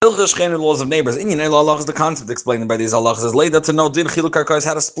laws of neighbors. In Allah is the concept explained by these halachas is laid to know din chiluk karkos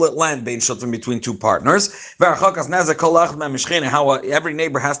how to split land between two partners. How every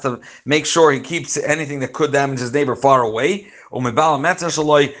neighbor has to make sure he keeps anything that could damage his neighbor far away.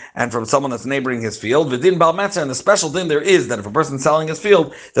 And from someone that's neighboring his field. And the special din there is that if a person's selling his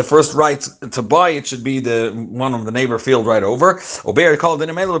field, the first right to buy it should be the one of the neighbor field right over.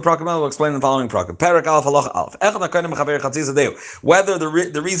 Will explain the following prakim. Whether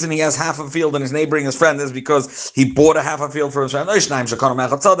the reason he has half a field and is neighboring his friend is because he bought a half a field from his friend.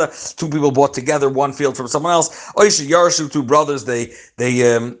 Two people bought together one field from someone else. Two brothers, they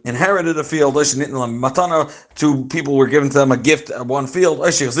inherited a field. Two people were given to them a gift at one field,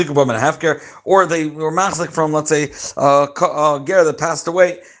 or they were machzik from, let's say, a ger that passed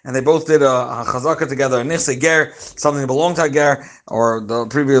away, and they both did a chazaka together, a nisse ger, something that belonged to a ger, or the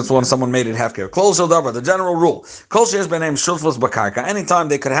previous one, someone made it half ger. Kol shel davar, the general rule, kol sheyesh b'neim shutfus b'karka, anytime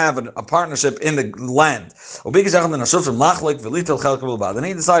they could have a partnership in the land, and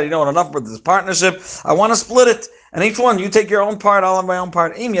he decided, you know what, enough with this partnership, I want to split it. And each one, you take your own part, I'll have my own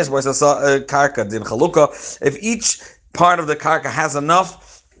part. If each part of the karka has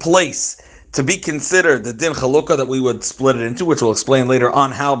enough place to be considered the din chalukah that we would split it into, which we'll explain later on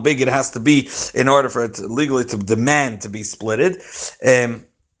how big it has to be in order for it legally to demand to be split. At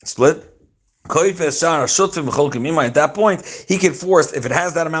that point, he can force, if it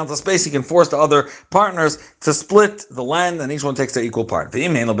has that amount of space, he can force the other partners to split the land, and each one takes their equal part. But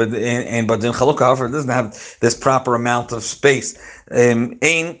din chalukah, however, it doesn't have this proper amount of space. They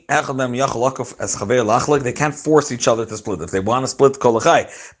can't force each other to split. If they want to split kolachai,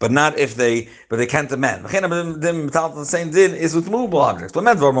 but they can't demand. The same din is with movable objects. When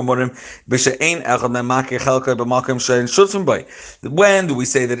do we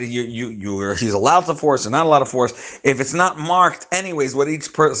say that he's allowed to force or not allowed to force? If it's not marked anyways what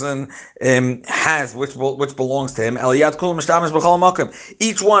each person has, which belongs to him.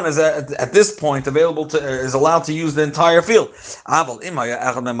 Each one is at this point is allowed to use the entire field.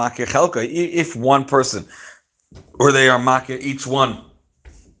 If one person, or they are makir, each one,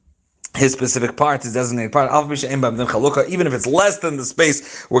 his specific part, his designated part, even if it's less than the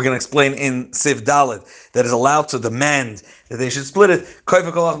space we're going to explain in Siv Dalet, that is allowed to demand that they should split it. At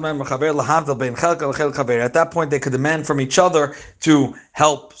that point, they could demand from each other to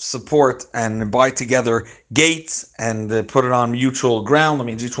help support and buy together gates and put it on mutual ground. That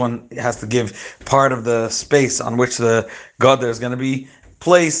means each one has to give part of the space on which the god is going to be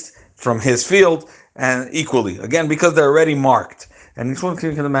placed from his field, and equally, again, because they're already marked. And each one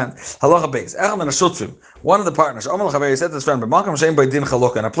can demand. Halacha beis. One of the partners, he said to his friend, in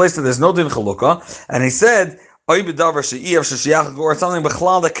a place that there's no din chalukah, and he said, or something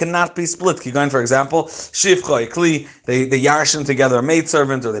that cannot be split. For example, they yarshin together a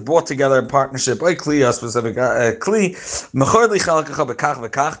maidservant, or they bought together a partnership, a specific kli.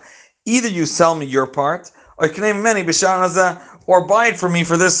 Either you sell me your part, or buy it for me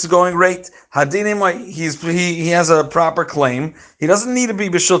for this going rate. He has a proper claim. He doesn't need to be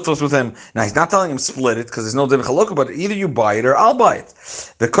b'shutfos with him. Now he's not telling him split it because there's no din chalukah, but either you buy it or I'll buy it.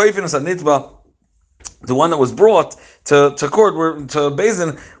 The koifin is a nitba, the one that was brought to court, to Beis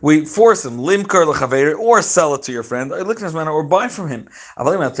Din, we force him limker l'chaver, or sell it to your friend, or buy from him.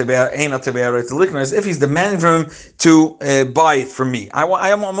 If he's demanding from him to buy it from me,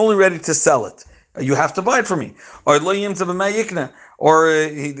 I'm only ready to sell it. You have to buy it from me. Or he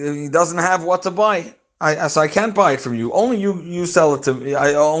doesn't have what to buy. So I can't buy it from you. Only you sell it to me.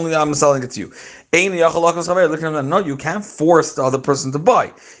 I'm selling it to you. No, you can't force the other person to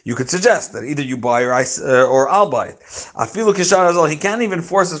buy. You could suggest that either you buy or I'll buy it. He can't even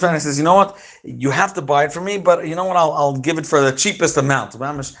force his friend. He says, you know what? You have to buy it from me, but you know what? I'll give it for the cheapest amount.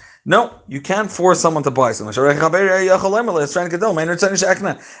 No, you can't force someone to buy something. He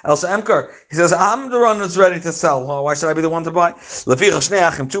says, I'm the one that's ready to sell. Well, why should I be the one to buy?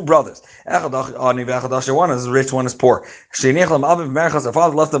 Two brothers. One is rich, one is poor. Their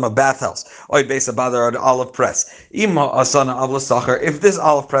father left them a bathhouse. Or an olive press. If this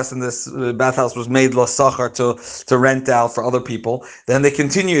olive press and this bathhouse was made to rent out for other people, then it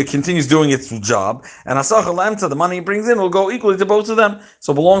continues doing its job. And the money it brings in will go equally to both of them.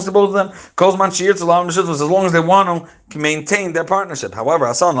 So it belongs to both of them. As long as they want to maintain their partnership. However,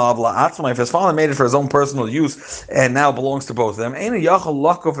 if his father made it for his own personal use and now belongs to both of them,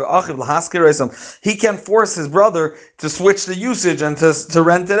 he can force his brother to switch the usage and to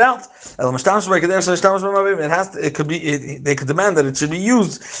rent it out. They could demand that it should be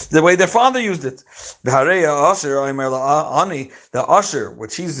used the way their father used it. The usher,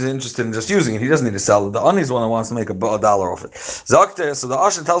 which he's interested in just using it, he doesn't need to sell it. The ani is the one that wants to make $1 off it. So the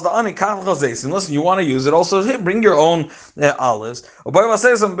usher tells the ani, listen, you want to use it, also bring your own olives.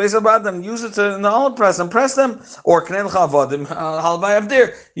 Then use it in the olive press and press them. Or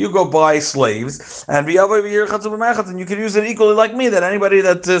you go buy slaves and you can use it equally like me, that anybody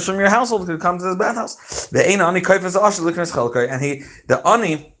that is from your household could come to this bathhouse. The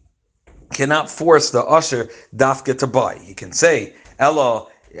ani cannot force the usher dafka to buy. He can say, Ella,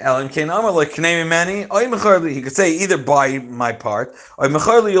 he could say either buy my part or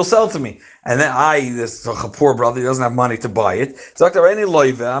you'll sell to me. And then this poor brother, he doesn't have money to buy it. So I'm going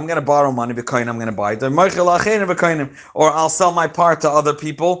to borrow money, I'm going to buy it. Or I'll sell my part to other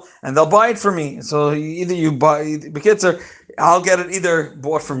people and they'll buy it for me. So either you buy, I'll get it either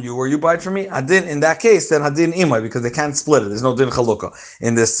bought from you or you buy it from me. Adin, in that case, then Adin Imai, because they can't split it. There's no Din Chalukah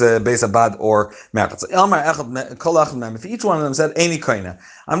in this Beis Abad or Merchatz. If each one of them said, Eini Koina,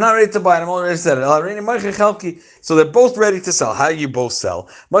 I'm not ready to buy it, I'm already said it. So they're both ready to sell. How do you both sell?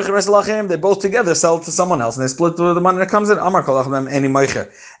 They both together sell it to someone else and they split the money that comes in.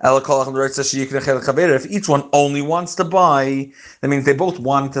 If each one only wants to buy, that means they both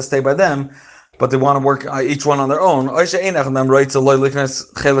want to stay by them, but they want to work each one on their own. Or they're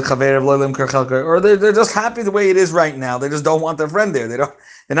just happy the way it is right now. They just don't want their friend there. They're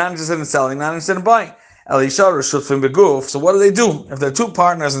not interested in selling, not interested in buying. So what do they do if they're two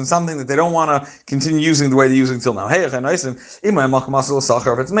partners in something that they don't want to continue using the way they're using till now? If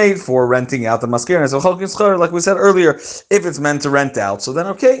it's made for renting out the maskir, like we said earlier, if it's meant to rent out, so then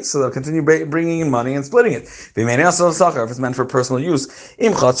okay, so they'll continue bringing in money and splitting it. If it's meant for personal use,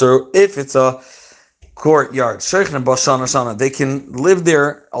 if it's a courtyard, they can live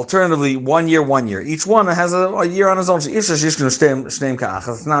there alternatively 1 year. Each one has a year on his own. It's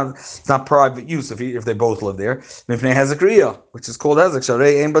not private use if they both live there. Has a kriya, which is called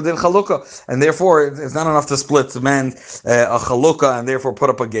hezek, and therefore it's not enough to split the man a chalukah and therefore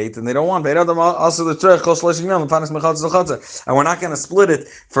put up a gate, and they don't want. And we're not going to split it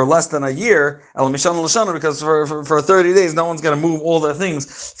for less than a year, because for 30 days no one's going to move all their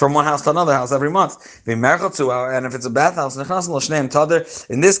things from one house to another house every month. And if it's a bathhouse,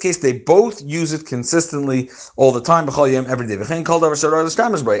 in this case, they both use it consistently all the time, every day.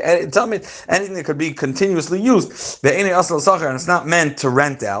 Tell me anything that could be continuously used, and it's not meant to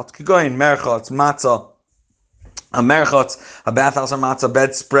rent out. A merchatz, a bathhouse, a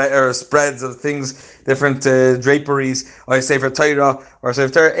matzah, spreads of things, different draperies, or a sefer Torah, but you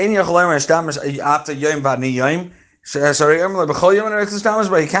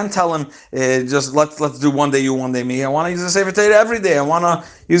can't tell him just let's do 1 day you, 1 day me. I want to use the sefer Torah every day. I want to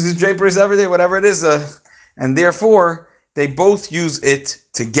use these draperies every day, whatever it is, and therefore they both use it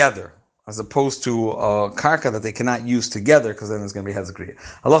together, as opposed to karka that they cannot use together, because then it's going to be hezekriya.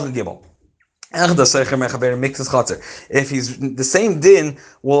 Halacha Gimel. If he's the same din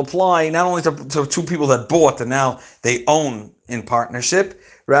will apply not only to two people that bought and now they own in partnership,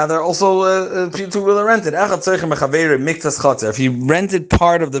 rather also two people that rented. If he rented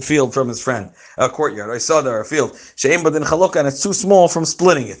part of the field from his friend, a courtyard, I saw there a field, and it's too small from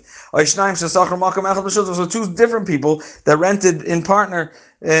splitting it. So two different people that rented in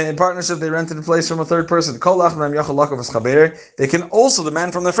partnership, they rented a place from a third person. They can also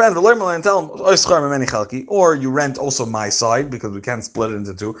demand from their friend and tell them, or you rent also my side, because we can't split it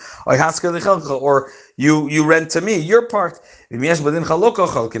into two, or you rent to me your part.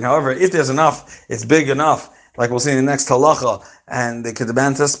 However, if there's enough, it's big enough, like we'll see in the next halacha, and they could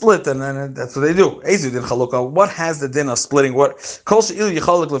demand to split, and then that's what they do. What has the din of splitting?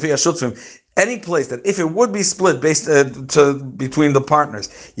 Any place that if it would be split based between the partners,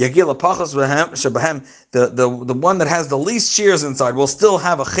 the one that has the least shears inside will still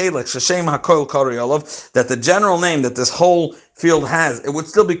have a chelik sheshem hakol kari olav, that the general name that this whole field has, it would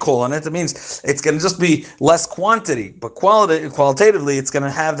still be kol on it. It means it's going to just be less quantity, but qualitatively it's going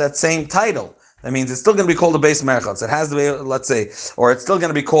to have that same title. That means it's still going to be called a base merchatz. It has to be, let's say, or it's still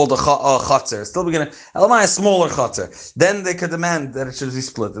going to be called a chatzer. It's still going to a smaller chatzer. Then they could demand that it should be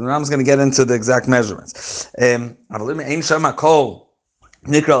split. And Ram's going to get into the exact measurements. If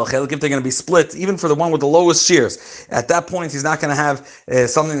they're going to be split, even for the one with the lowest shears, at that point he's not going to have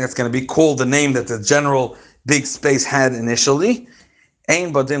something that's going to be called the name that the general big space had initially.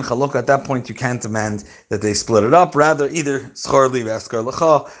 Ein badin chaluk. At that point, you can't demand that they split it up. Rather, either schar li v'eskar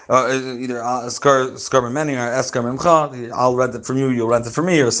lecha, or either skar memeni or eskar memcha. I'll rent it from you, you'll rent it from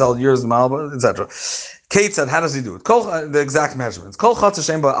me, or sell yours, etc. Kate said, how does he do it? The exact measurements. Kol chatzar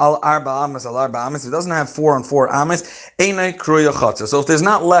shein ba al arba ames al arba ames. If it doesn't have 4 on 4 ames, einay kruya chatzar. So if there's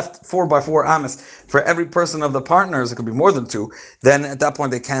not left 4 by 4 ames for every person of the partners, it could be more than 2. Then at that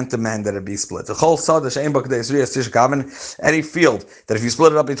point they can't demand that it be split. The chol sada shein ba k'dei zriyas tisha kabin. Any field that if you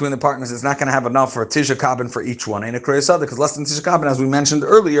split it up between the partners, it's not going to have enough for a tisha kabin for each one. Einay kruya sada, because less than tisha kabin, as we mentioned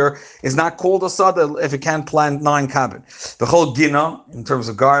earlier, is not called a sada if it can't plant 9 kabin. The whole gina, in terms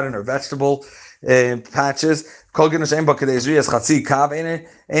of garden or vegetable patches, if you can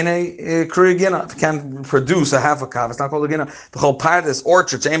produce a half a kav, it's not called a gina. The whole part of this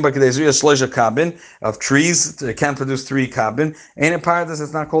orchard of trees, it can produce 3 kabin. Ain't a part of this,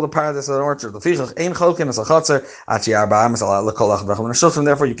 it's not called a part of this orchard. Therefore,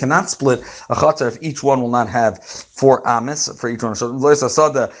 you cannot split a chatzar if each one will not have 4 ames for each one. So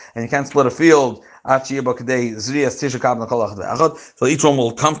and you can't split a field. So each one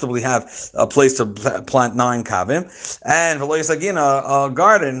will comfortably have a place to plant 9 kavim, and a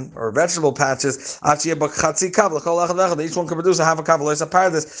garden or vegetable patches, each one can produce a half a kav.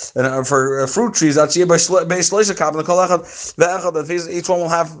 And for fruit trees, each one will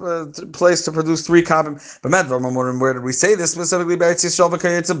have a place to produce 3 kavim. Where did we say this specifically? In Eretz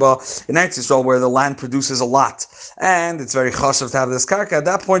Yisrael, where the land produces a lot, and it's very chashav to have this karka. At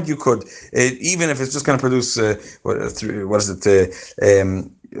that point, you could, even if it's just going to produce half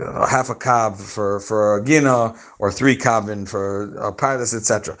a kav for a gina or 3 kavin for a pardes,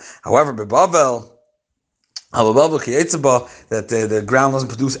 etc. However, bebavel that the ground doesn't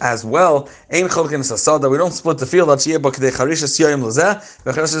produce as well. We don't split the field. That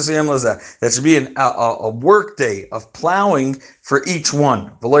should be a work day of plowing for each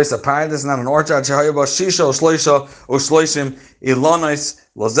one. This is not an orchard.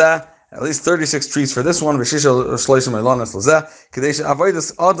 At least 36 trees for this one. So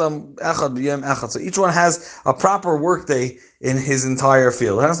each one has a proper work day in his entire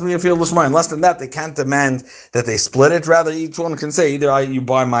field. It has to be a field l'shmayim. Less than that, they can't demand that they split it. Rather, each one can say, either you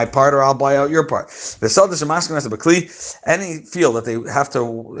buy my part or I'll buy out your part. Any field that they have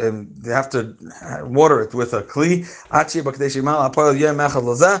to water it with a kli,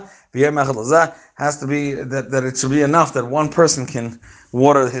 has to be that it should be enough that one person can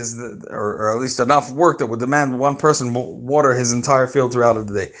water his, or at least enough work that would demand one person water his entire field throughout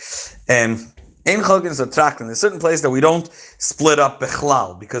the day. And Ein Chalkin is a traktin. There's a certain place that we don't split up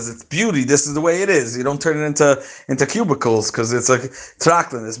bechlal because it's beauty. This is the way it is. You don't turn it into cubicles because it's like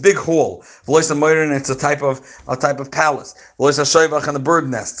traktin, this big hall. V'lois ha'moirin, it's a type of palace. V'lois ha'shoivach and the bird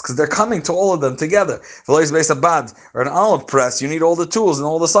nests because they're coming to all of them together. V'lois beis habad, or an olive press, you need all the tools and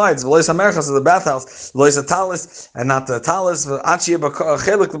all the sides. V'lois ha'merchas is the bathhouse. V'lois ha'talis, and not the talis.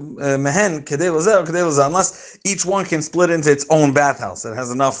 Unless each one can split into its own bathhouse. It has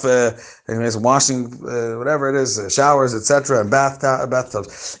enough washing, whatever it is, showers, etc., and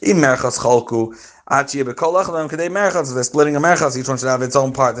bathtubs. They're splitting a merchas. Each one should have its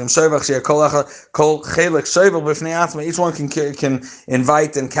own part. Each one can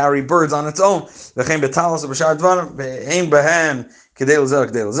invite and carry birds on its own. And then at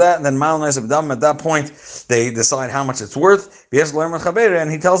that point they decide how much it's worth.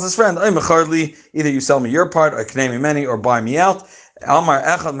 And he tells his friend, either you sell me your part, or kname me many, or buy me out. Amar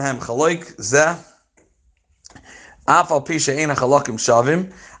echad mehem chaloik zeh af al pi she'ein chalokim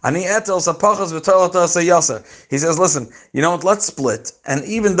shavim ani etel sapachas v'torata seyaser. He says, listen, you know what, let's split, and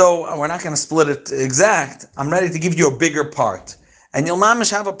even though we're not going to split it exact, I'm ready to give you a bigger part, and you'll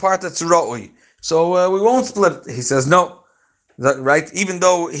mamish have a part that's ra'ui, so we won't split. He says, no. Right? Even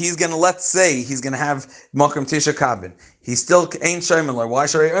though he's going to, let's say, he's going to have Makam Tisha Kabin. He still ain't Shaimanlar. Why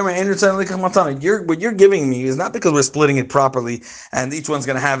should I? What you're giving me is not because we're splitting it properly and each one's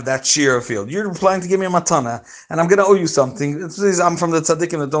going to have that shear field. You're planning to give me a matana and I'm going to owe you something. I'm from the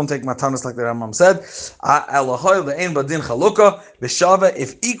tzaddikim that don't take matanas like the Rambam said.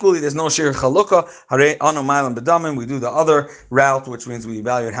 If equally there's no shear chalukah, we do the other route, which means we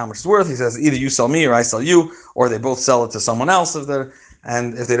evaluate how much it's worth. He says either you sell me or I sell you, or they both sell it to someone else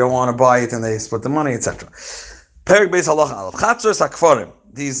and if they don't want to buy it, then they split the money, etc. Perik Beis Halacha Aleph. Chatzos HaKfarim.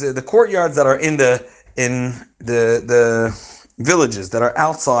 These the courtyards that are in the villages that are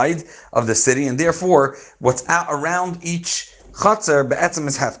outside of the city, and therefore what's out around each chatzar be'etzem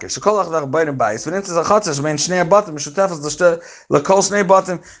is hefker. Shekol achvar b'ayim bayis. But into the chatzar shemein shnei batim mishutefes l'kol shnei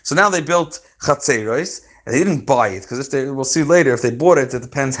batim. So now they built chatzeros, and they didn't buy it because we'll see later if they bought it. It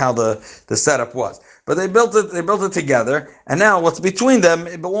depends how the setup was. But they built it together, and now what's between them,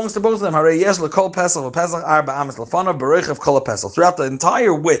 it belongs to both of them. Throughout the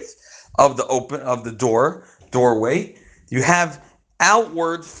entire width of the doorway, you have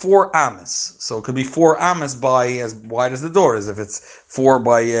outward 4 amas. So it could be 4 amas by as wide as the door is. If it's 4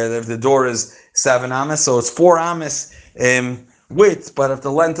 by, if the door is 7 amas, so it's 4 amas width, but if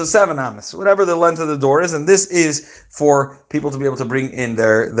the length is 7 amas, whatever the length of the door is, and this is for people to be able to bring in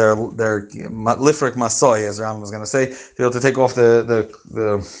their lifrik masoi, as Rambam was going to say, to be able to take off the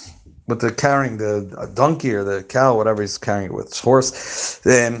with the carrying the donkey or the cow, whatever he's carrying it with, horse.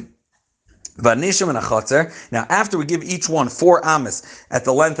 Now, after we give each one 4 amas at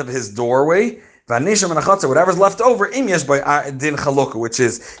the length of his doorway, whatever's left over, din chalukah, which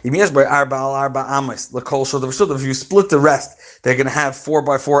is if you split the rest, they're going to have 4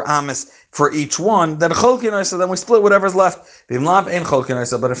 by 4 amas for each one. Then so then we split whatever's left. But if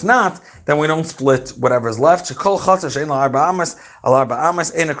not, then we don't split whatever's left. And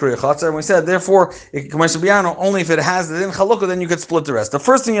we said, therefore, only if it has the din chalukah, then you could split the rest. The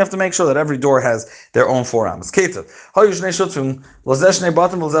first thing you have to make sure that every door has their own 4 amas. There's 2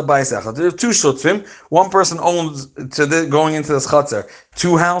 shutzim. One person owns going into this chutzner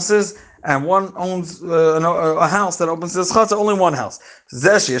 2 houses, and one owns a house that opens to this chutzner, only 1 house. He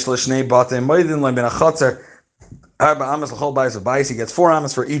gets 4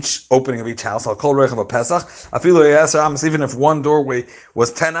 amas for each opening of each house. I'll call Rechav a Pesach. Even if one doorway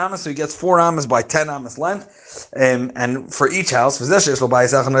was 10 amas, so he gets 4 amas by 10 amas length. And for each house, and the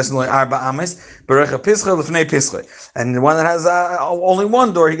one that has only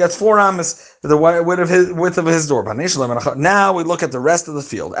 1 door, he gets 4 amas for the width of his door. Now we look at the rest of the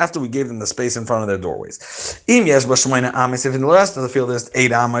field after we gave them the space in front of their doorways. If in the rest of the field there's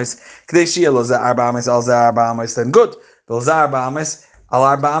 8 amas, then good.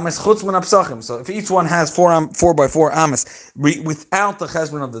 So if each one has 4 by 4 amas without the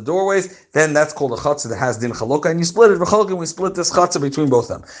cheshbon of the doorways, then that's called a chatzah that has din chalukah, and you split it. We split this chatzah between both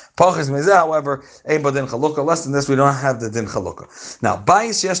of them. Pachas mezeh, however, ein ba din chalukah. Less than this, we don't have the din chalukah. Now,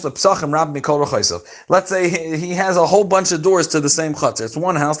 bayis yesh lepsachim rab mikol rachaysav. Let's say he has a whole bunch of doors to the same chatzah. It's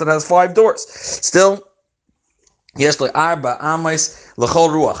one house that has 5 doors. Still, yesh le'arba amas l'chol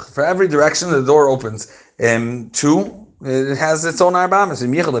ruach. For every direction the door opens, 2. It has its own arba amas.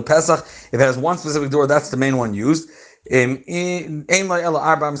 If it has one specific door, that's the main one used. Only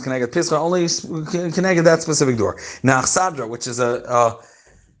connected that specific door. Now, chsadra, which is a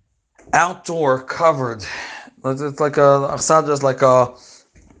outdoor covered, it's like chsadra is like a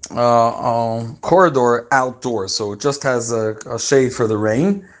corridor outdoors, so it just has a shade for the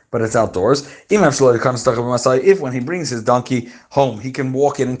rain, but it's outdoors. If when he brings his donkey home, he can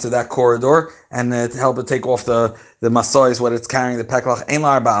walk it into that corridor and help it take off the masoi is what it's carrying, the peklach. Ein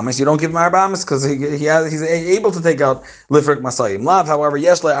la arba amas. You don't give him arba amas because he's able to take out lifrik masayim. Lav, however,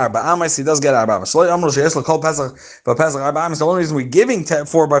 yesh le arba amas. He does get arba amas. Shloi amru sheyesh le kol pesach v'pesach arba amas. The only reason we're giving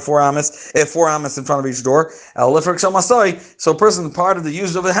 4 by 4 amas, 4 amas in front of each door, el lifrik shel masoi. So a person, part of the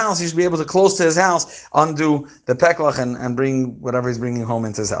use of the house, he should be able to close to his house, undo the peklach, and bring whatever he's bringing home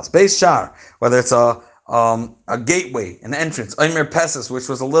into his house. Beis shar, whether it's a gateway, an entrance, Omer Pesas, which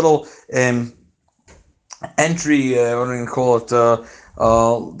was a little entry, what do you call it?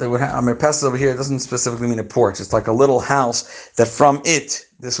 They would have Omer Pesas over here. It doesn't specifically mean a porch. It's like a little house that from it,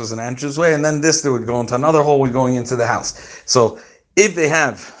 this was an entranceway, and then this they would go into another hallway going into the house. So if they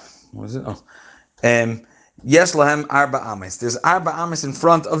have, what is it? Yesh lahem arba ames. There's arba ames in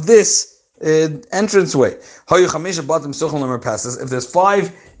front of this entranceway. If there's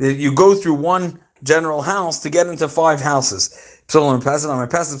 5, you go through one general house to get into 5 houses. And this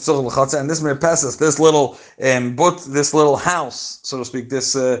merpeses, this little house, so to speak,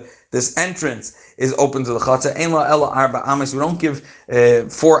 this entrance is open to the chatzah. We don't give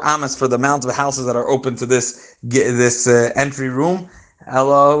 4 amas for the amount of houses that are open to this entry room. We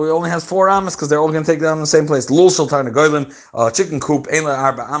only has 4 amas because they're all going to take down in the same place. Lul shultar negolim, chicken coop,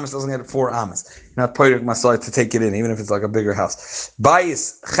 arba amas doesn't get 4 amas. You're not poirik masai to take it in, even if it's like a bigger house.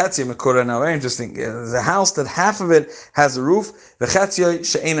 Bayis chetzia mekora. Now, very interesting. There's a house that half of it has a roof. The chetzia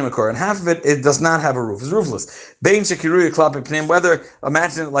she'ena mekora, and half of it does not have a roof. It's roofless. Bein shekiruya klape pnim. Whether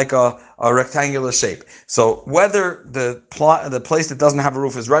imagine it like a rectangular shape. So whether the place that doesn't have a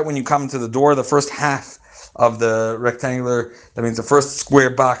roof is right when you come into the door, the first half of the rectangular, that means the first square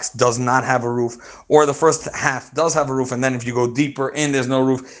box does not have a roof, or the first half does have a roof, and then if you go deeper in, there's no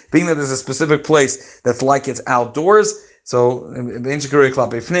roof. Being that there's a specific place that's like it's outdoors, so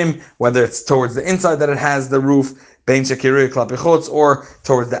whether it's towards the inside that it has the roof, or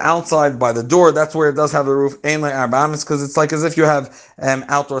towards the outside by the door, that's where it does have the roof. Because it's like as if you have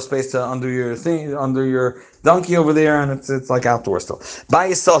outdoor space to under your donkey over there, and it's like outdoor still.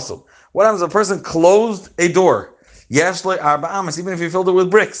 What happens if a person closed a door? Yeshloi arba amas, even if you filled it with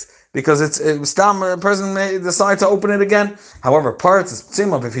bricks, because stam a person may decide to open it again. However, parts is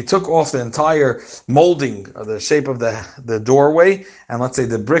tzimov, if he took off the entire molding of the shape of the doorway, and let's say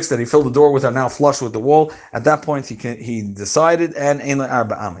the bricks that he filled the door with are now flush with the wall, at that point he decided, and ein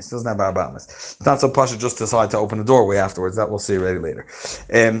arba amas, doesn't have arba amas. It's not so pasha just decide to open the doorway afterwards. That we'll see already later.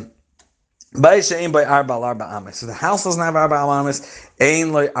 By arba amas. So the house doesn't have arba amas.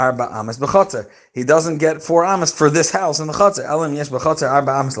 Ein loy arba amas b'chotzer. He doesn't get 4 amas for this house in the chotzer. Elam yesh b'chotzer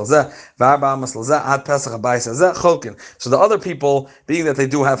arba amas l'zeh v'arba amas l'zeh ad pesach habayis hazeh cholkin. So the other people, being that they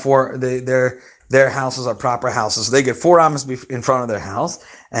do have 4, their houses are proper houses. So they get 4 amas in front of their house,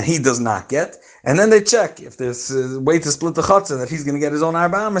 and he does not get. And then they check if there's a way to split the chotzer that he's going to get his own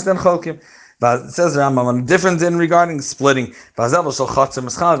arba amas, then cholkin. But it says Rambam different in regarding splitting. Zevel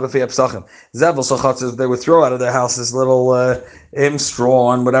they would throw out of their house this little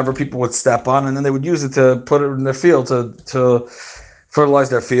straw and whatever people would step on, and then they would use it to put it in their field to fertilize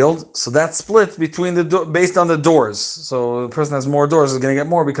their field. So that split between based on the doors. So the person has more doors is going to get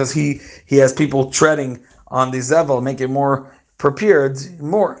more because he has people treading on the zevel, make it more prepared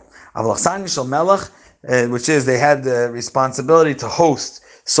more. Which is they had the responsibility to host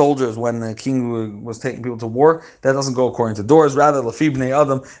soldiers when the king was taking people to war. That doesn't go according to doors. Rather, Lafi Bnei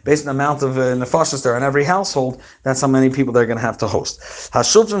Adam, based on the amount of nefashos there in every household, that's how many people they're going to have to host. What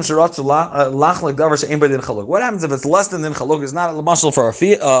happens if it's less than din chaluk? It's not a mashal for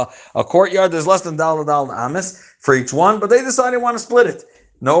a courtyard. There's less than dal amis for each one, but they decide they want to split it.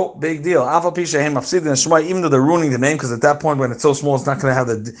 No big deal. Even though they're ruining the name, because at that point when it's so small, it's not going to have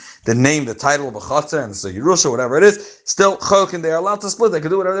the name, the title of a chatzah and so Yerusha, whatever it is. Still, cholkin, they are allowed to split. They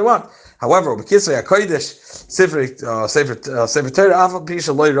can do whatever they want. However, even if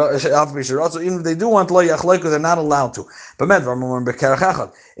they do want to, they're not allowed to.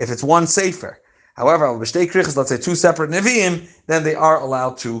 If it's one sefer, however, let's say 2 separate neviim, then they are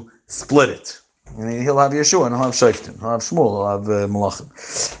allowed to split it. And he'll have Yeshua and he'll have Shoftim, he'll have Shmuel, he'll have Malachim.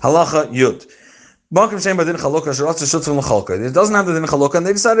 Halacha Yud. It doesn't have the din chalukah, and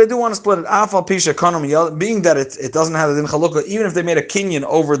they decided they do want to split it. Being that it doesn't have the din chalukah, even if they made a kinyan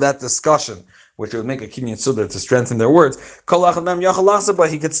over that discussion, which would make a kinyan sudar to strengthen their words, but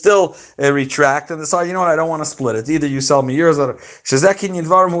he could still retract and decide, you know what, I don't want to split it. Either you sell me yours, or shazak kinyan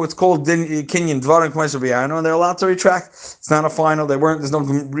dvarim, who it's called kinyan dvarim k'meshav, and they're allowed to retract. It's not a final. There's no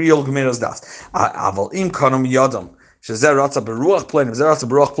real gemilas das. Aval im kanam yadam. If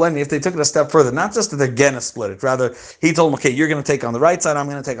they took it a step further, not just that they're going to split it, rather he told them, okay, you're going to take on the right side, I'm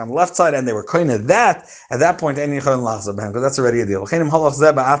going to take on the left side, and they were kind of that, at that point, because that's already a deal. Even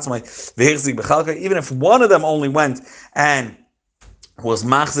if one of them only went and was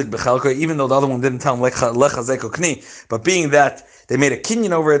machzik b'chalka, even though the other one didn't tell him lechazek kni, but being that they made a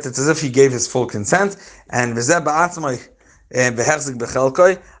kinyan over it, it's as if he gave his full consent, and even if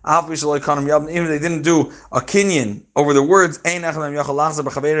they didn't do a kinyan over the words,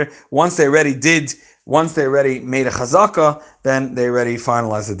 once they already made a chazaka, then they already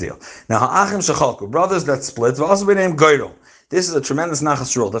finalized the deal. Now, brothers that split, this is a tremendous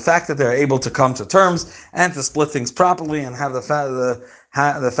nachas rule. The fact that they're able to come to terms and to split things properly and have the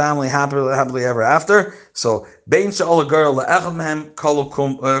family happily ever after. So,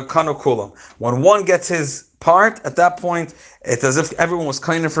 when one gets his part, at that point, it's as if everyone was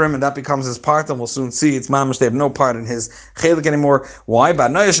kind for him, and that becomes his part, and we'll soon see it's mamish, they have no part in his chelik anymore. Why? By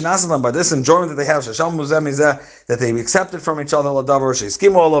this enjoyment that they have, that they accepted from each other,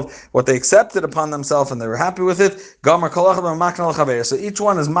 all of what they accepted upon themselves, and they were happy with it. So each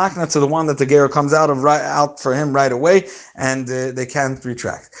one is makna to the one that the ger comes out for him right away, and they can't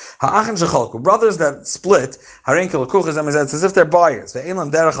retract. Brothers that split, it's as if they're buyers. They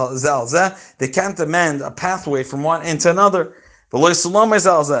can't demand a pathway from one into another.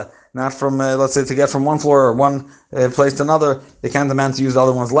 Not from, let's say, to get from one floor or one place to another. They can't demand to use the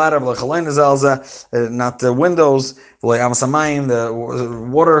other one's ladder. Not the windows, the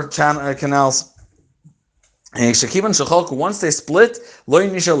water canals. Once they split, he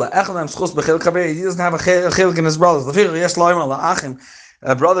doesn't have a chelik in his brothers.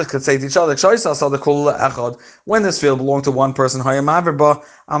 Brothers could say to each other, when this field belonged to one person,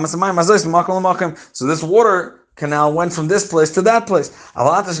 so this water canal went from this place to that place.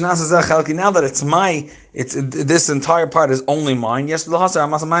 Now that this entire part is only mine. Yes,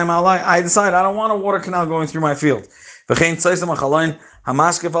 I decide I don't want a water canal going through my field. And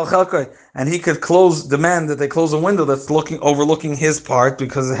he could demand that they close a window that's overlooking his part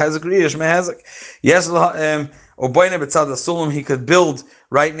because it has a griyish mehezek. Yes, Obayne b'tzad sulam, he could build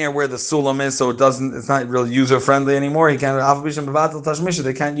right near where the sulam is, so it's not really user friendly anymore. He can't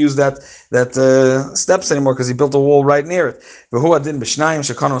they can't use that steps anymore because he built a wall right near it.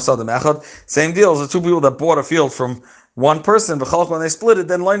 Same deal as the two people that bought a field from one person, when they split it,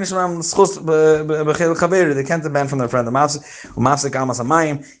 then they can't demand from their friend.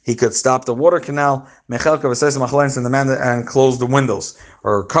 He could stop the water canal and close the windows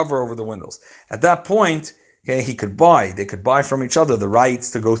or cover over the windows. At that point, okay, they could buy from each other the rights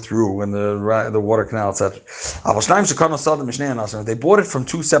to go through and the water canal, etc. They bought it from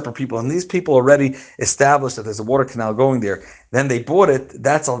two separate people, and these people already established that there's a water canal going there. Then they bought it.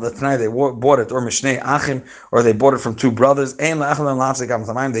 That's all the Tanai they bought it, or Mishnei Achim, or they bought it from two brothers.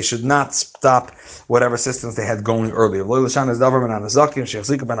 They should not stop whatever systems they had going earlier. Or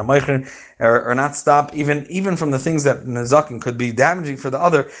not stop even from the things that Nezakim could be damaging for the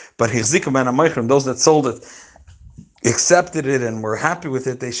other, but those that sold it accepted it and were happy with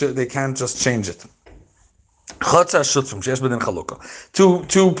it, they can't just change it. Two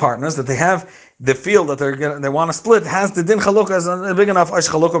partners that they have the field that they want to split has the din chalukah as a big enough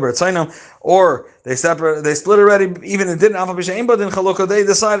or they split already, even it didn't have din chalukah, they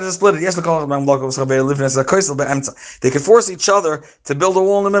decided to split it. Yes, they could force each other to build a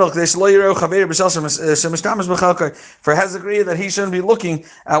wall in the middle for Hezekiah that he shouldn't be looking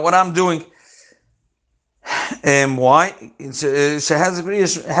at what I'm doing. Why?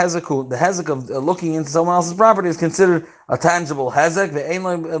 The hezek of looking into someone else's property is considered a tangible hezek.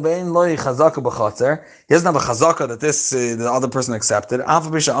 He doesn't have a chazaka that the other person accepted.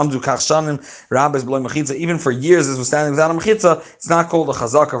 Even for years, this was standing without a mechitza. It's not called a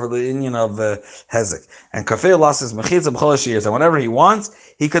chazaka for the union of hezek. And kafir lost his mechitza b'chol years, and whenever he wants,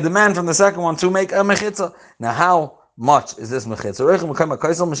 he could demand from the second one to make a mechitza. Now, how much is this mechitza?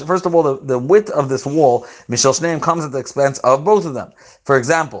 First of all, the width of this wall, Mishal Shneim, comes at the expense of both of them. For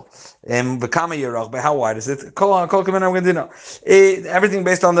example, how wide is it? Everything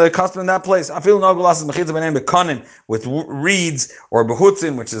based on the custom in that place. I feel with reeds or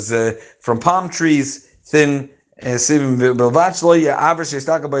behutzim, which is from palm trees, thin. As long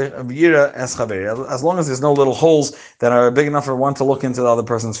as there's no little holes that are big enough for one to look into the other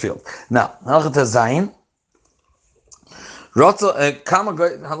person's field. Now, how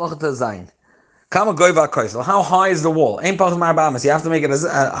high is the wall? You have to make it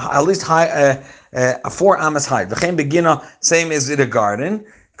at least high, 4 amas high. Same as in a garden.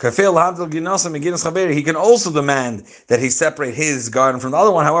 He can also demand that he separate his garden from the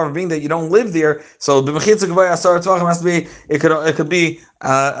other one. However, being that you don't live there, so the mechitza has to be, it could be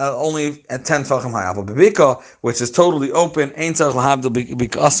only at 10 tefachim high. Which is totally open, he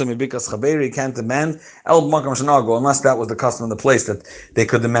can't demand unless that was the custom of the place that they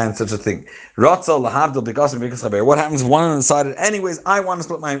could demand such a thing. What happens if one decided, anyways, I want to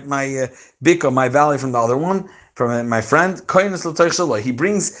split my bika, my valley, from the other one, from my friend? He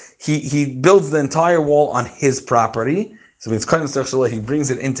builds the entire wall on his property. So it's he brings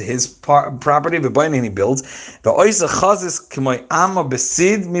it into his property, and he builds. He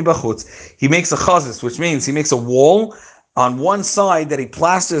makes a chazis, which means he makes a wall on one side that he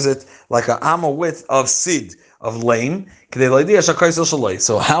plasters it like an amma width of sid, of lane. So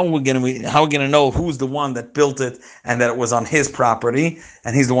how are we gonna know who's the one that built it and that it was on his property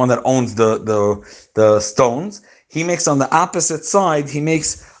and he's the one that owns the stones? He makes on the opposite side, he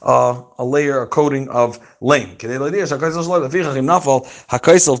makes a layer, a coating of lane. If the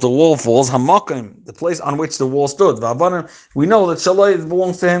wall falls, the place on which the wall stood, we know that shalai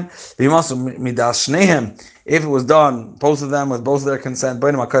belongs to him. If it was done, both of them, with both of their consent,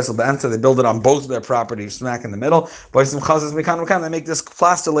 they build it on both of their properties, smack in the middle. They make this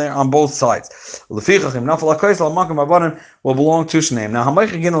plaster layer on both sides. Will belong to Shneim. Now,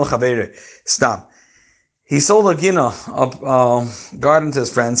 stop. He sold a gina, garden to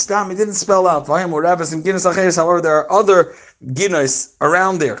his friends. He didn't spell out. However, there are other ginas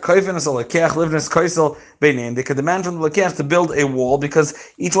around there. They could demand from the lekech to build a wall because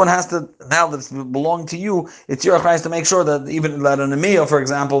each one has to, now that it's belonging to you, it's your achayis to make sure that even that an emiyah, for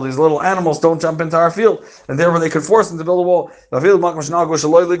example, these little animals don't jump into our field, and therefore they could force them to build a wall.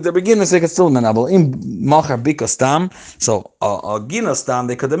 Their beginners, they could still menabel. So a gina stam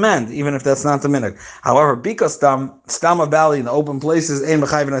they could demand, even if that's not the minhag. However, bika stam a valley in the open places, they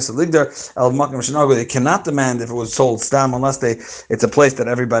cannot demand if it was sold stam unless it's a place that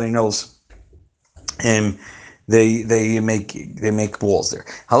everybody knows. They make walls there.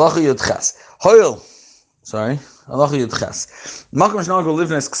 Halacha Yud Ches. Hoil. Sorry. Allah Yudches. Makom Shnagol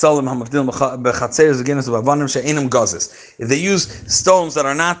Livnes Ksalim Hamavdil Bechatzeres Against the Bavanim She'enim Gazes. If they use stones that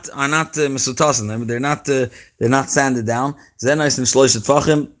are not Mesutasim, they're not sanded down, Zenais and Shlosh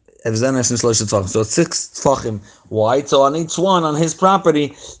Tfachim, so it's 6 tfachim wide. So on each one on his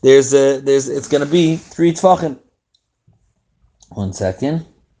property, it's going to be 3 tfachim. 1 second.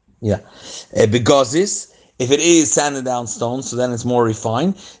 Yeah. Begazis. If it is sanded down stone, so then it's more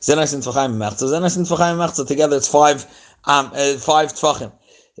refined. Together it's 5 tfachim.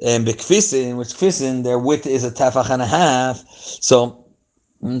 And bekfisin, which kfisin, their width is a tefach and a half. So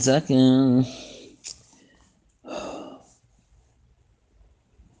 1 second.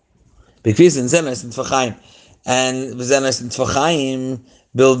 Bekfisin zenas and tfachim, and zenas and tfachim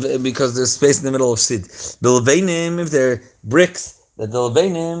because there's space in the middle of sid. Bilveinim, if they're bricks.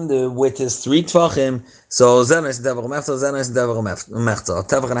 The width is 3 tfachim, so zenas and tefach mechza,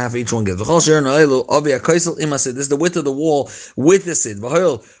 tefach and a half each one gives. This is the width of the wall with the sid.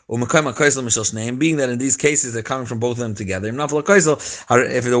 Being that in these cases they're coming from both of them together. If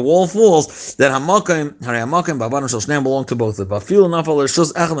the wall falls, then hamakim belong to both of them. But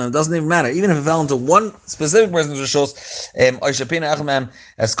it doesn't even matter. Even if it fell into one specific person's rishos,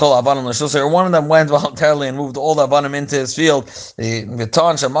 or one of them went voluntarily and moved all the abanim into his field.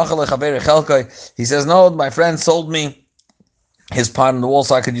 He says, no, my friend sold me his part in the wall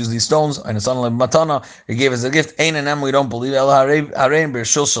so I could use these stones. And his son Matana, he gave us a gift. We don't believe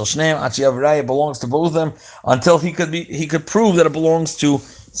it belongs to both of them until he could prove that it belongs to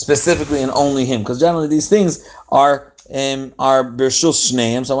specifically and only him. Because generally these things are Birshus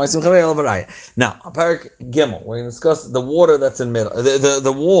Shneim. So now, Parak Gimel, we're going to discuss the water that's in middle,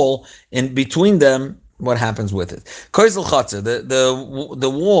 the wall in between them. What happens with it? Koisel Chatzer, the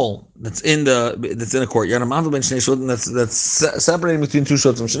wall that's in a courtyard, that's separating between 2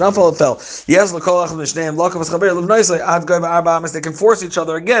 shutim. Shenafal fell. Yes, they can force each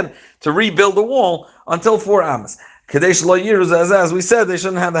other again to rebuild the wall until 4 amas. Kadesh lo yiruz, as we said, they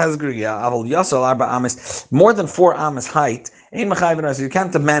shouldn't have the hezgriya. Aval yasal arba amas, more than 4 amas height. You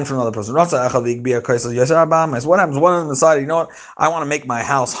can't demand from another person. What happens? One of them decided, you know what? I want to make my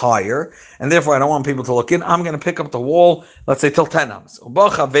house higher, and therefore I don't want people to look in. I'm going to pick up the wall, let's say till 10 amas.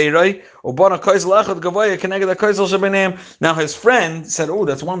 Now his friend said, oh,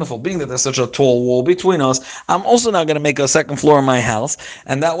 that's wonderful. Being that there's such a tall wall between us, I'm also now going to make a second floor in my house,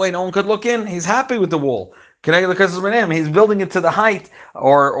 and that way no one could look in. He's happy with the wall. He's building it to the height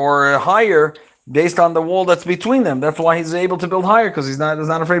or higher based on the wall that's between them. That's why he's able to build higher, because he's not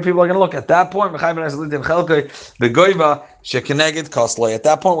afraid people are going to look. At that point, at that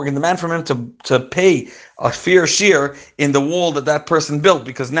point, we're going to demand from him to pay a fair share in the wall that person built,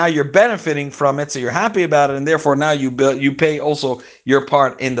 because now you're benefiting from it, so you're happy about it, and therefore now you pay also your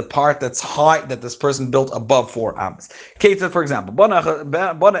part in the part that's high, that this person built above 4 amas. Ketzad, for example, one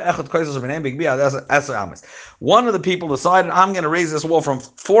of the people decided, I'm going to raise this wall from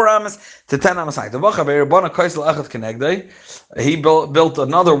 4 amas to 10 amas height. He built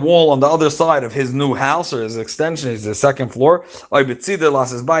another wall on the other side of his new house, or his extension, his second floor. He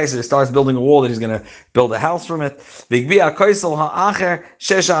starts building a wall that he's going to build a house from it. He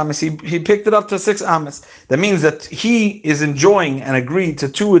picked it up to 6 amas. That means that he is enjoying and agreed to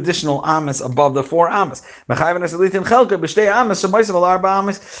 2 additional amas above the 4 amas.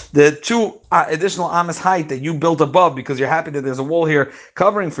 The 2 additional amas height that you built above, because you're happy that there's a wall here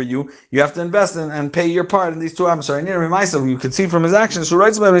covering for you, you have to invest in and pay your part in these 2 amas. You could see from his actions, so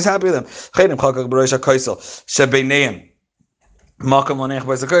writes about him, he's happy with them.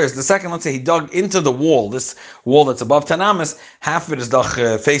 The second, let's say he dug into the wall, this wall that's above 10 amas, half of it is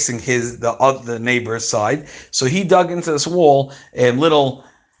facing the neighbor's side. So he dug into this wall little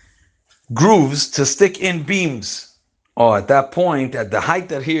grooves to stick in beams. Oh, at that point, at the height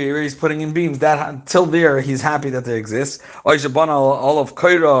that he's putting in beams, that until there, he's happy that they exist. Or you're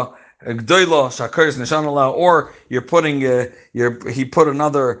putting he put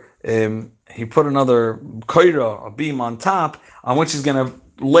another koira, a beam on top, on which he's going to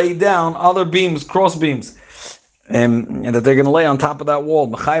lay down other beams, cross beams, and that they're going to lay on top of that wall.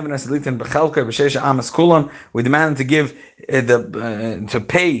 We demand him to give to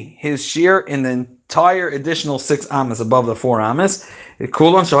pay his share in the entire additional 6 amas above the 4 amas. Even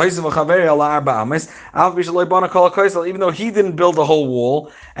though he didn't build the whole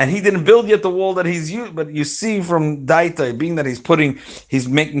wall, and he didn't build yet the wall that he's used, but you see from Daita, being that he's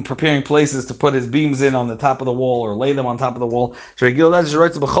preparing places to put his beams in on the top of the wall, or lay them on top of the wall. So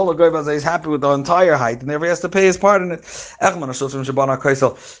he's happy with the entire height, and therefore he has to pay his part in it. One of the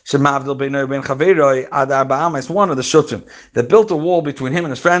shutrim that built a wall between him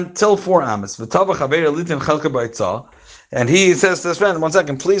and his friend till 4 amas. And he says to his friend, 1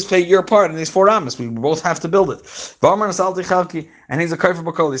 second, please pay your part in these 4 amas. We both have to build it. And he's a kaifer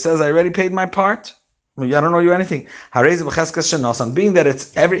b'kol. He says, I already paid my part. I don't owe you anything. Being that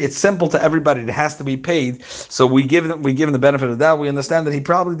it's simple to everybody, it has to be paid. So we give him the benefit of that. We understand that he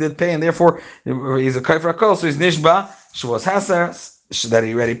probably did pay, and therefore he's a kaifer b'kol. So he's nishba, shvos haser, that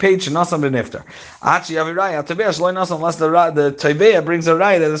he already paid, shenasam b'niftar. Achi aviraya tevei shloi nasam, unless the tevei brings a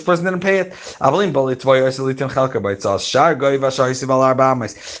raya that this person didn't pay it. Avalim bali tvoy yoselitin chelka b'yitzas shar goy v'shar yisiv al arba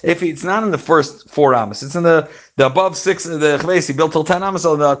amas. If it's not in the first 4 amas, it's in the above 6. The chveis he built till 10 amas,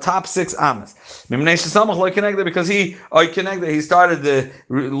 so the top 6 amas. Because he started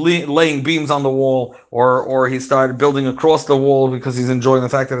laying beams on the wall, or he started building across the wall because he's enjoying the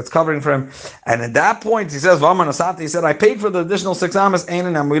fact that it's covering for him. And at that point, he says, he said, I paid for the additional 6 amas,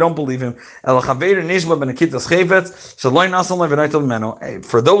 and we don't believe him. For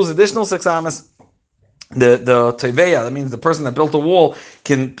those additional 6 amas, the teveya, that means the person that built the wall,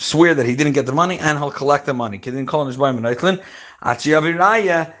 can swear that he didn't get the money, and he'll collect the money.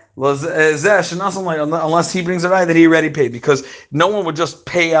 Unless he brings a right that he already paid, because no one would just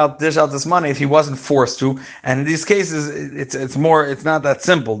dish out this money if he wasn't forced to. And in these cases, it's not that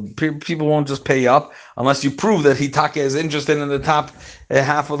simple. People won't just pay up unless you prove that Hitake is interested in the top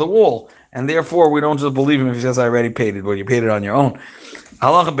half of the wall, and therefore we don't just believe him if he says I already paid it, but you paid it on your own.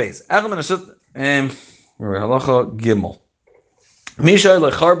 Halacha beis. Halacha gimel.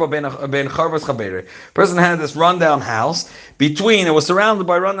 Person had this rundown house. It was surrounded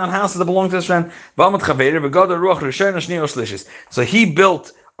by rundown houses that belonged to his friend. So he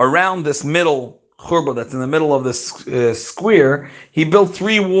built around this middle churba that's in the middle of this square. He built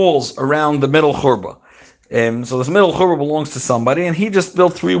 3 walls around the middle churba. So this middle churba belongs to somebody, and he just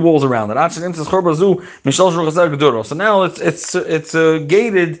built 3 walls around it. So now it's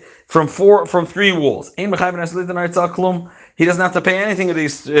gated from 3 walls. He doesn't have to pay anything of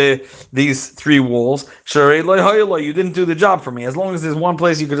these 3 walls. You didn't do the job for me. As long as there's one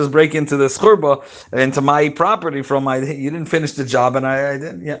place you could just break into the churba, into my property from you didn't finish the job, and I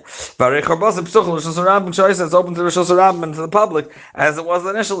didn't. Yeah. It's open to Rosh Hashanah and to the public as it was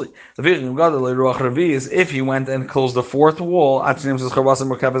initially. If he went and closed the 4th wall, if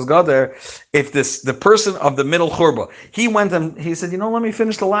the person of the middle churba, he went and he said, let me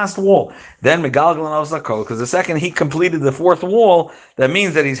finish the last wall. Then because the second he completed the 4th wall, that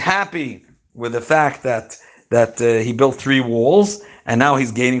means that he's happy with the fact that he built 3 walls, and now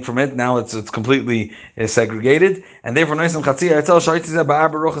he's gaining from it. Now it's completely segregated, and therefore he has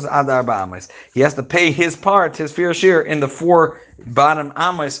to pay his part, his fair share, in the 4 bottom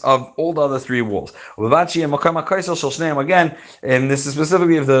amas of all the other 3 walls. Again, and this is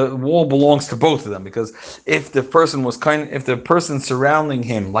specifically if the wall belongs to both of them, because if the person surrounding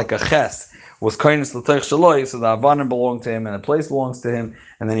him, like a ches, was kindness l'teich shaloi, so the avanim belonged to him and the place belongs to him,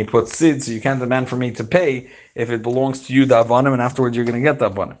 and then he puts sid, so you can't demand for me to pay if it belongs to you, the avanim, and afterwards you're going to get the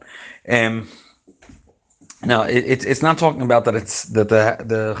avanim. Now it's not talking about that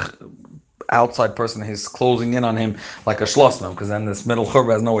the outside person is closing in on him like a schlossman, because then this middle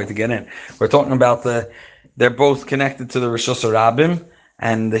churba has no way to get in. We're talking about they're both connected to the Rishus Rabbim,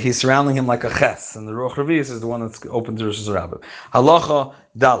 and he's surrounding him like a ches, and the Ruach Revius is the one that's open to Rishus Rabbim. Halacha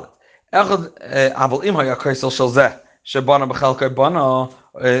Dalet. If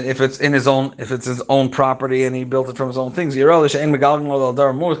it's his own property and he built it from his own things, he should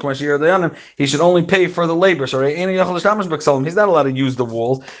only pay for the labor. So he's not allowed to use the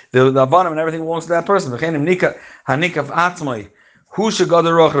walls. The avanim and everything belongs to that person. Who should go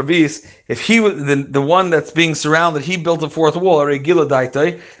to Roch Ravis? If he was the one that's being surrounded, he built a 4th wall,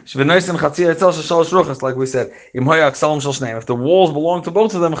 like we said. If the walls belong to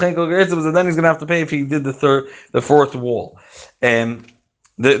both of them, then he's going to have to pay if he did the 4th wall. The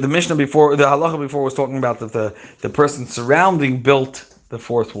Mishnah before, the halacha before, was talking about that the person surrounding built the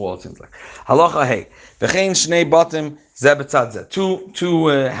 4th wall. It seems like halacha hey v'chein shnei batim zeh b'tzad zeh. Two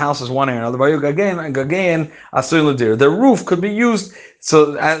houses, one area another. The roof could be used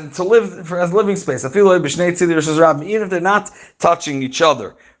to live as living space. Even if they're not touching each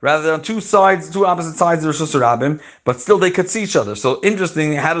other, rather than on 2 opposite sides of the Rishus Rabbim, but still they could see each other. So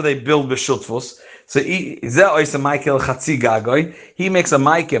interesting, how do they build b'shutfus? So he makes a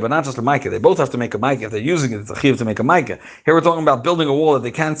maikeh, but not just a maikeh. They both have to make a maikeh. If they're using it, it's a chiv to make a maikeh. Here we're talking about building a wall that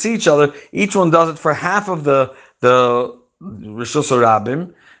they can't see each other. Each one does it for half of the Rishus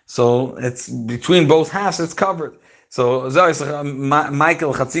Rabbim. So it's between both halves, it's covered. So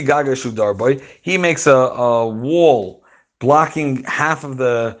Michael Chatzi Gaga Shudarboy, he makes a wall blocking half of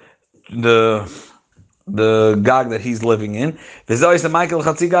the gag that he's living in.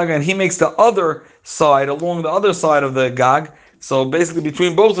 And he makes the other side along the other side of the gag. So basically,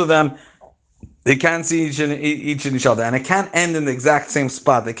 between both of them, they can't see each and each other, and it can't end in the exact same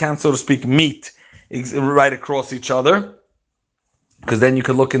spot. They can't, so to speak, meet right across each other, because then you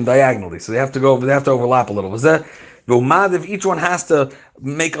could look in diagonally. So they have to overlap a little. Was that? If each one has to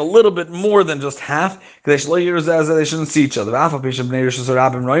make a little bit more than just half, because they shouldn't see each other.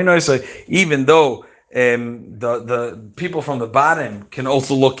 So even though the people from the bottom can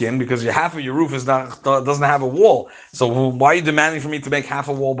also look in, because half of your roof doesn't have a wall. So why are you demanding for me to make half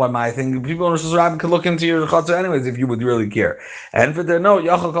a wall by my thing? People in Rosh Hashanah can look into your chutzner anyways if you would really care. And for the note,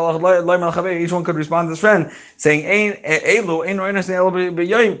 each one could respond to his friend saying,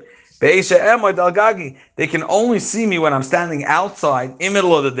 they can only see me when I'm standing outside in the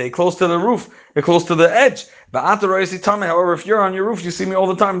middle of the day, close to the roof, close to the edge. However, if you're on your roof, you see me all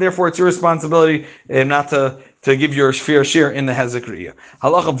the time. Therefore, it's your responsibility not to give your fair share in the Hezek Riyah.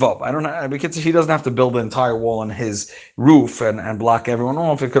 Halacha Vav. He doesn't have to build the entire wall on his roof and block everyone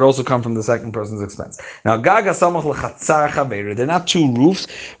off. It could also come from the second person's expense. Now, Gaga Samach L'Chatzar Chaver. They're not two roofs.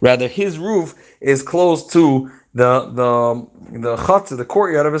 Rather, his roof is close to the chutzah, the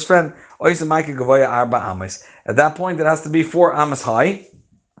courtyard of his friend. At that point, it has to be 4 amas high.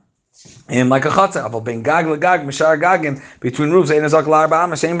 And like a chutzah, between roofs,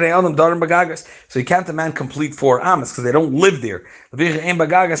 so you can't demand complete 4 amas because they don't live there.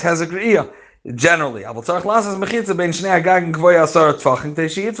 Generally, if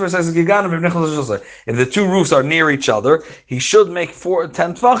the two roofs are near each other, he should make 10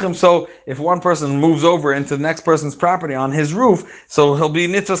 tfachim. So if one person moves over into the next person's property on his roof, so he'll be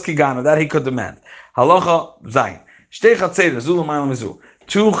nitzvas kigana, that he could demand. Halacha zayin. Shtei chatzeres, zulu ma'alam mizu.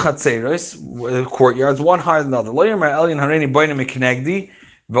 2 chatzeres, courtyards, one higher than the other.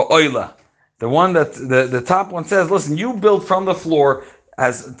 The one that the top one says, listen, you build from the floor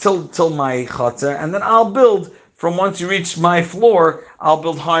as till my chatzar, and then I'll build from once you reach my floor, I'll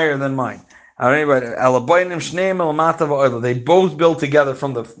build higher than mine. They both build together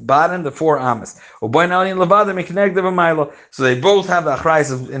from the bottom, the 4 amas. So they both have the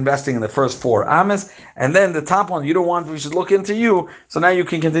achrayus of investing in the first 4 amas, and then the top one, you don't want, we should look into you, so now you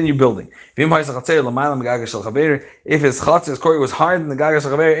can continue building. If his chatzar, court was higher than the gaga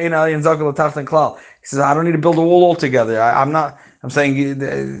shel chaver, he says, I don't need to build a wall altogether. I'm saying,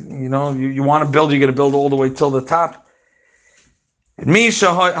 you want to build, you're going to build all the way till the top. If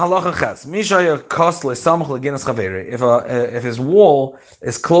his wall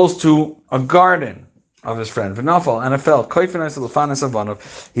is close to a garden of his friend, and it fell, he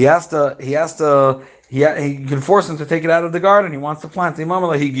can force him to take it out of the garden. He wants to plant.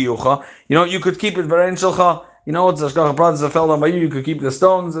 You could keep it, it's the Ashgacha brothers that fell down by you could keep the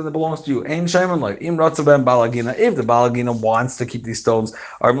stones and it belongs to you. Ein Shaiman like Im Ratzabem Balagina. If the Balagina wants to keep these stones,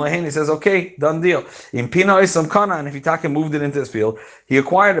 he says, okay, done deal. In Pina Isam Kana, and if Itaka moved it into his field, he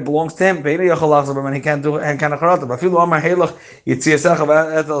acquired it, belongs to him, and he can't do it, and kind of charata. But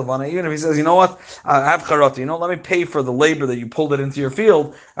even if he says, you know what, I have charata, let me pay for the labor that you pulled it into your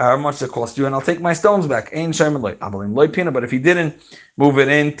field, how much it cost you, and I'll take my stones back. Ein Shaiman like Abalim Loy Pina, but if he didn't move it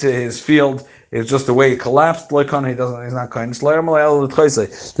into his field, it's just the way it collapsed. He's not kind.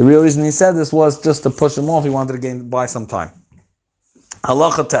 The real reason he said this was just to push him off. He wanted to buy some time.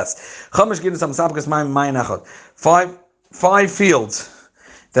 Halacha test. 5 fields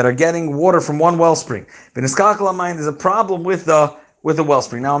that are getting water from one wellspring. There's a problem with the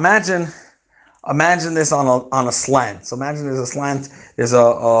wellspring. Now imagine this on a slant. So imagine there's a slant. There's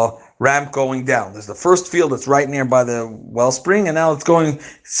a ramp going down. There's the first field that's right nearby the wellspring, and now it's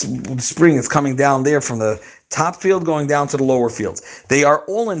coming down there from the top field going down to the lower fields. They are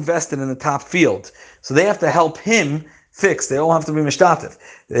all invested in the top field, so they have to help him fix. They all have to be mishtatif.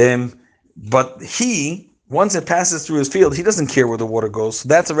 But once it passes through his field, he doesn't care where the water goes. So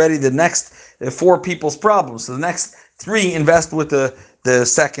that's already the next 4 people's problem. So the next 3 invest with the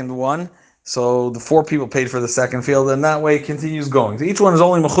second one. So the 4 people paid for the second field, and that way it continues going. So each one is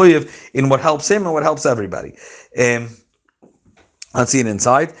only mechuyev in what helps him and what helps everybody. Let's see it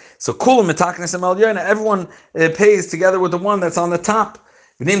inside. So kulam mitaknes and everyone pays together with the one that's on the top.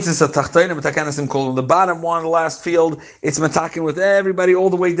 The bottom one, the last field, it's metakin with everybody all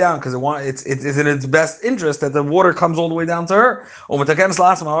the way down because it's in its best interest that the water comes all the way down to her.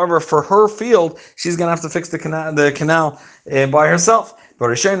 However, for her field, she's going to have to fix the canal by herself.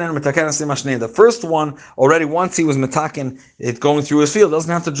 The first one, already once he was metakin, it going through his field,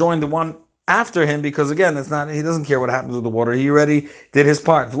 doesn't have to join the one after him, because again, it's not, he doesn't care what happens with the water. He already did his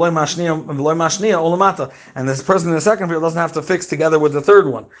part. And this person in the second field doesn't have to fix together with the third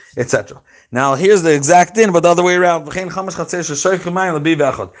one, etc. Now here's the exact thing, but the other way around. The 5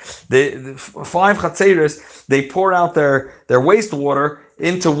 chatzeros, they pour out their wastewater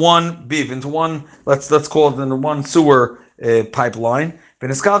into one biv, into one, let's call it into one sewer pipeline.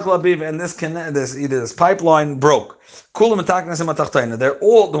 And this pipeline broke. They're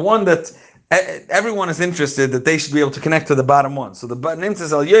all the one that everyone is interested that they should be able to connect to the bottom one. So the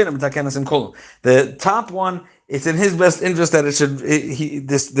top one, it's in his best interest that it should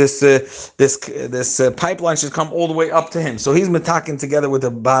this pipeline should come all the way up to him. So he's metaking together with the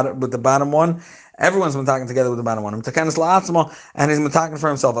bottom one. Everyone's metaking together with the bottom one. And he's metaking for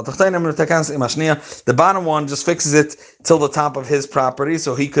himself. The bottom one just fixes it till the top of his property,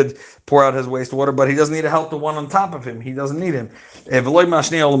 so he could pour out his wastewater, but he doesn't need to help the one on top of him. He doesn't need him. So it's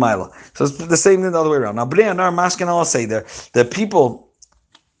the same thing the other way around. Now, say there, the people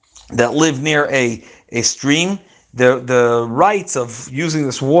that live near a stream, the rights of using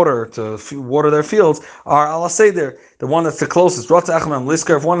this water to water their fields are, I'll say there, the one that's the closest.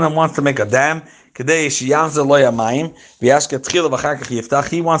 If one of them wants to make a dam, he wants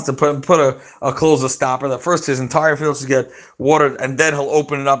to close a stopper that first his entire field should get watered, and then he'll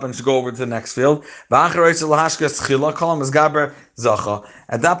open it up and should go over to the next field. At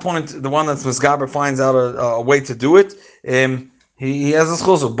that point, the one that's Misgaber finds out a way to do it. He has this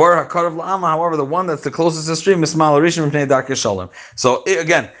close. However, the one that's the closest to the stream is So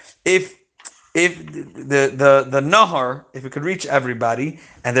again, if the Nahar, if it could reach everybody,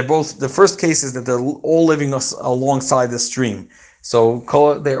 and they're both, the first case is that they're all living alongside the stream, so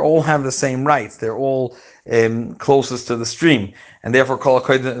they all have the same rights. They're all closest to the stream, and therefore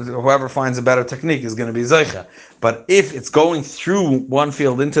whoever finds a better technique is going to be Zeicha. But if it's going through one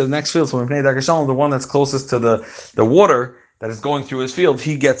field into the next field, so the one that's closest to the water that is going through his field,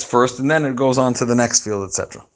 he gets first, and then it goes on to the next field, etc.